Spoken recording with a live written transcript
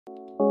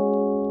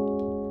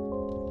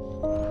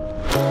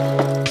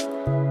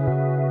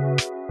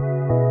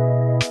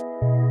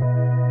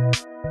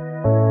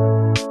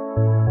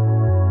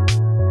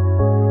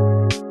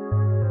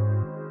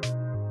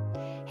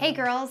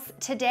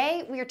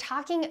Today we are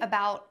talking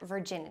about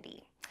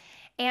virginity.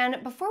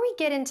 And before we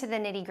get into the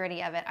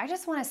nitty-gritty of it, I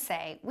just want to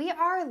say we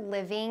are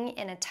living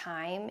in a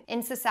time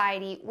in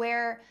society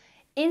where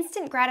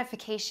instant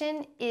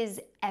gratification is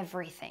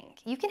everything.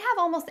 You can have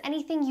almost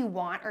anything you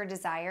want or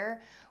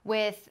desire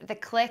with the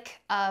click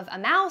of a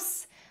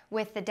mouse,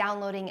 with the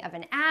downloading of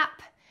an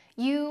app.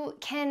 You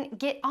can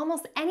get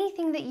almost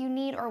anything that you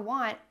need or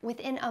want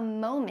within a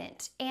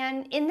moment.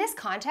 And in this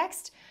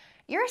context,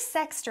 your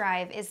sex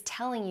drive is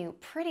telling you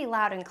pretty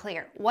loud and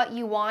clear what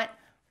you want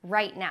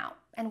right now.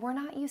 And we're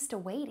not used to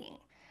waiting.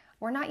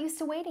 We're not used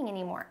to waiting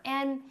anymore.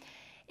 And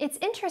it's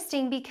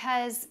interesting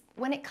because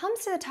when it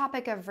comes to the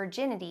topic of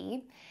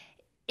virginity,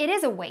 it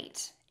is a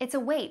wait. It's a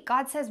wait.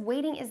 God says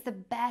waiting is the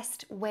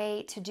best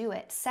way to do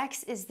it.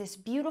 Sex is this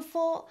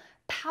beautiful,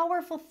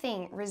 powerful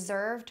thing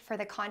reserved for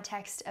the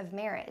context of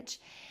marriage.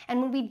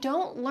 And when we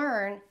don't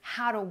learn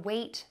how to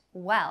wait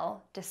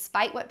well,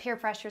 despite what peer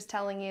pressure is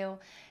telling you,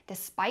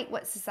 despite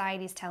what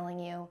society is telling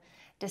you,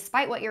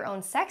 despite what your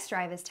own sex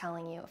drive is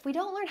telling you, if we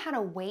don't learn how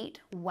to wait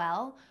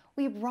well,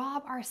 we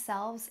rob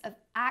ourselves of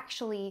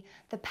actually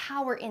the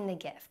power in the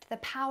gift, the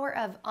power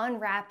of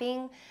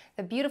unwrapping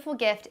the beautiful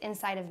gift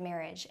inside of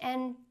marriage.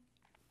 And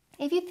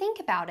if you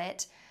think about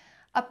it,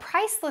 a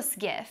priceless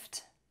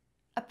gift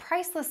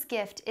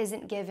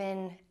isn't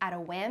given at a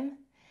whim.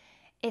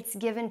 It's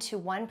given to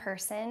one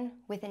person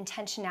with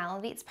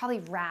intentionality. It's probably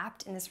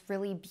wrapped in this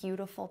really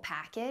beautiful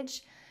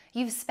package.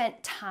 You've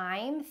spent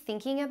time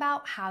thinking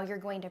about how you're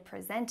going to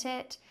present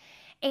it,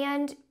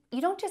 and you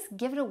don't just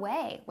give it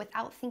away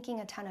without thinking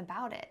a ton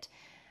about it.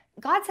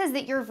 God says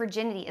that your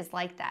virginity is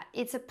like that.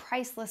 It's a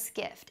priceless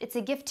gift. It's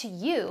a gift to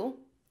you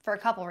for a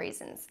couple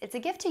reasons. It's a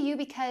gift to you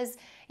because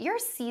your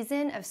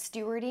season of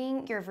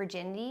stewarding your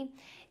virginity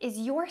is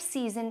your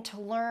season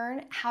to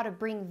learn how to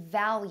bring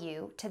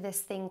value to this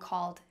thing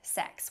called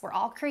sex. We're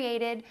all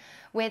created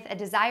with a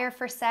desire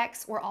for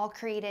sex. We're all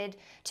created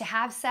to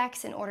have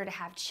sex in order to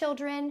have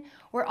children.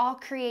 We're all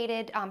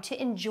created to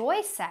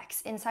enjoy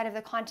sex inside of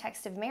the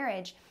context of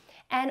marriage.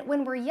 And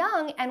when we're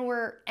young and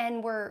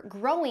we're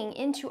growing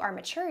into our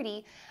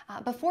maturity,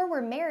 before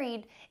we're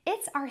married,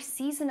 it's our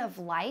season of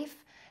life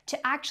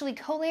to actually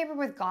co-labor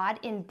with God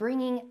in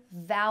bringing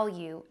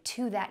value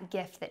to that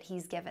gift that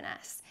He's given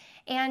us.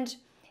 And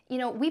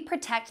we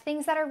protect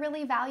things that are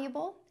really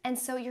valuable. And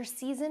so your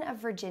season of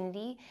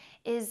virginity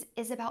is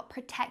about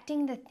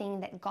protecting the thing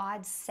that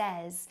God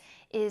says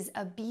is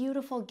a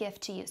beautiful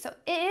gift to you. So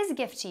it is a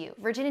gift to you.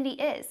 Virginity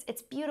is.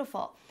 It's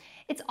beautiful.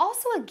 It's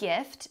also a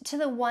gift to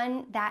the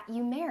one that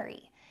you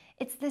marry.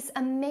 It's this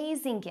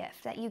amazing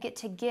gift that you get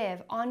to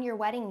give on your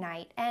wedding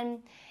night, and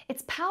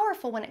it's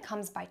powerful when it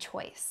comes by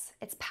choice.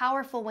 It's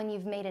powerful when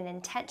you've made an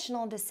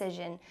intentional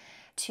decision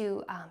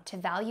to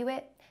value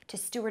it, to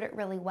steward it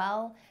really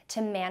well,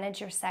 to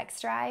manage your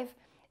sex drive,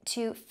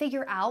 to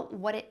figure out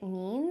what it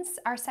means,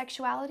 our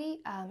sexuality,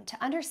 to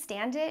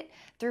understand it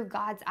through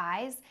God's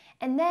eyes.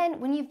 And then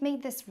when you've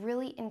made this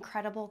really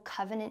incredible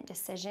covenant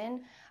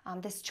decision,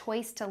 this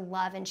choice to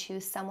love and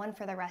choose someone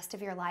for the rest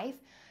of your life,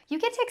 you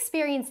get to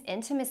experience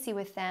intimacy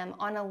with them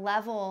on a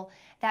level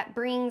that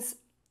brings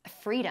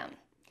freedom.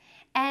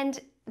 And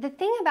the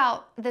thing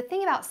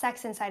about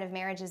sex inside of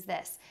marriage is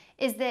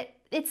that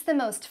it's the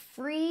most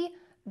free,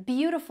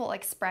 beautiful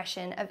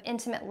expression of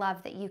intimate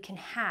love that you can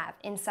have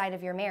inside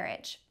of your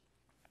marriage.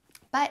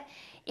 But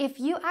if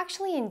you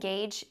actually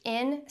engage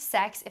in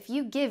sex, if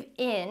you give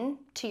in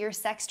to your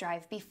sex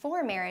drive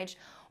before marriage,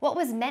 what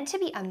was meant to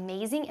be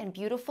amazing and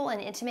beautiful and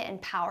intimate and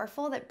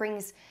powerful that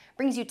brings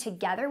you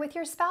together with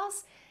your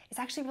spouse is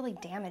actually really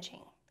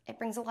damaging. It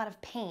brings a lot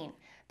of pain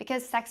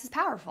because sex is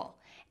powerful.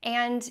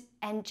 And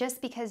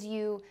just because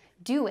you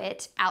do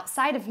it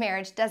outside of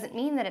marriage doesn't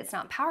mean that it's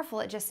not powerful.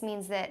 It just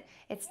means that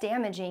it's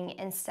damaging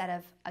instead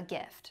of a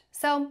gift.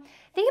 So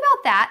think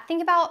about that.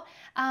 Think about,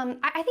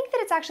 I think that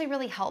it's actually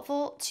really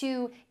helpful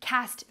to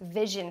cast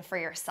vision for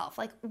yourself.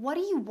 Like, what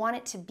do you want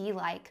it to be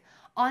like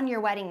on your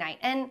wedding night?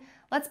 And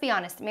let's be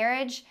honest,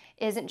 marriage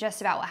isn't just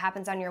about what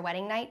happens on your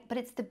wedding night, but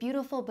it's the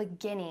beautiful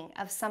beginning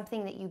of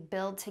something that you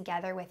build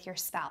together with your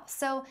spouse.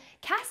 So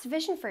cast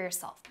vision for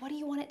yourself. What do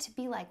you want it to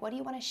be like? What do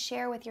you want to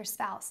share with your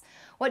spouse?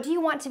 What do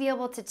you want to be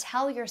able to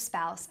tell your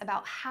spouse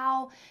about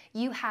how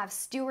you have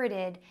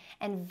stewarded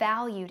and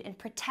valued and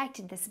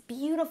protected this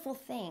beautiful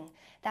thing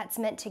that's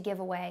meant to give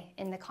away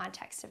in the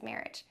context of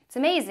marriage? It's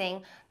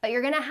amazing, but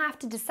you're going to have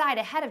to decide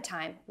ahead of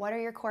time, what are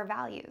your core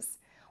values?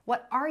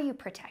 What are you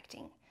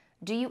protecting?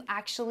 Do you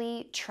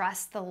actually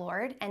trust the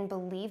Lord and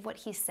believe what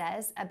He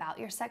says about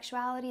your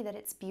sexuality, that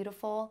it's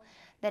beautiful,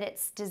 that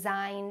it's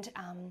designed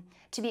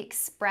to be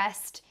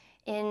expressed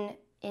in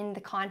the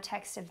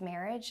context of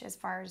marriage as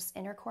far as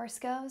intercourse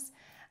goes?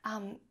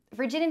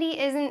 Virginity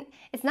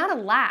it's not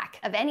a lack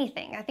of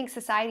anything. I think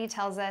society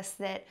tells us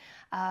that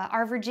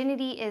our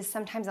virginity is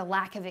sometimes a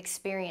lack of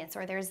experience,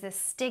 or there's this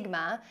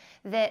stigma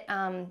that,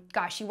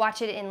 you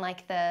watch it in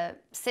like the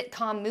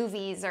sitcom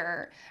movies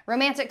or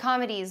romantic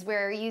comedies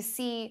where you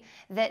see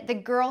that the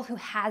girl who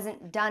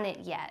hasn't done it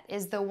yet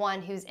is the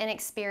one who's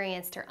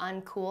inexperienced or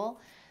uncool.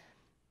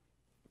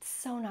 It's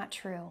so not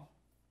true.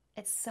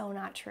 It's so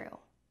not true.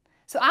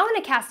 So I want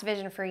to cast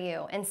vision for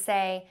you and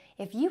say,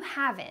 if you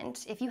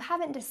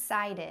haven't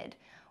decided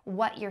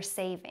what you're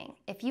saving,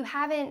 if you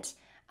haven't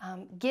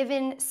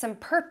given some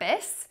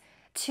purpose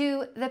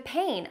to the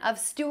pain of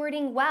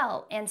stewarding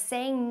well and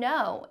saying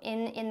no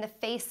in the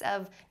face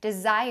of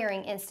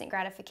desiring instant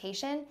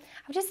gratification,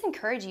 I would just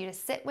encourage you to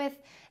sit with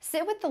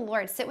the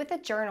Lord, sit with a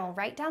journal,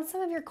 write down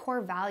some of your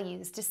core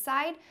values,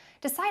 decide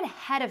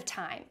ahead of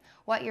time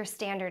what your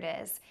standard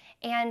is,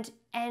 and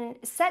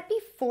set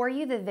before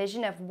you the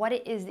vision of what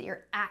it is that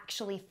you're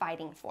actually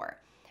fighting for.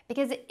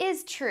 Because it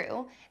is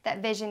true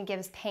that vision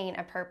gives pain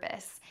a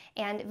purpose,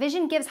 and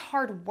vision gives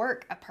hard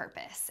work a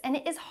purpose. And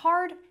it is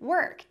hard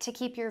work to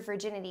keep your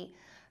virginity,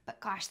 but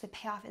gosh, the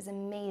payoff is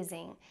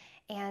amazing.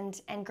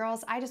 And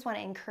girls, I just want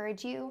to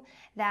encourage you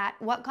that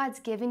what God's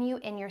given you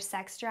in your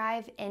sex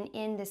drive and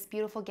in this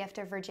beautiful gift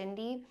of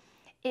virginity,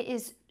 it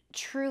is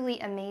truly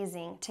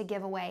amazing to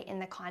give away in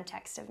the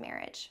context of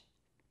marriage.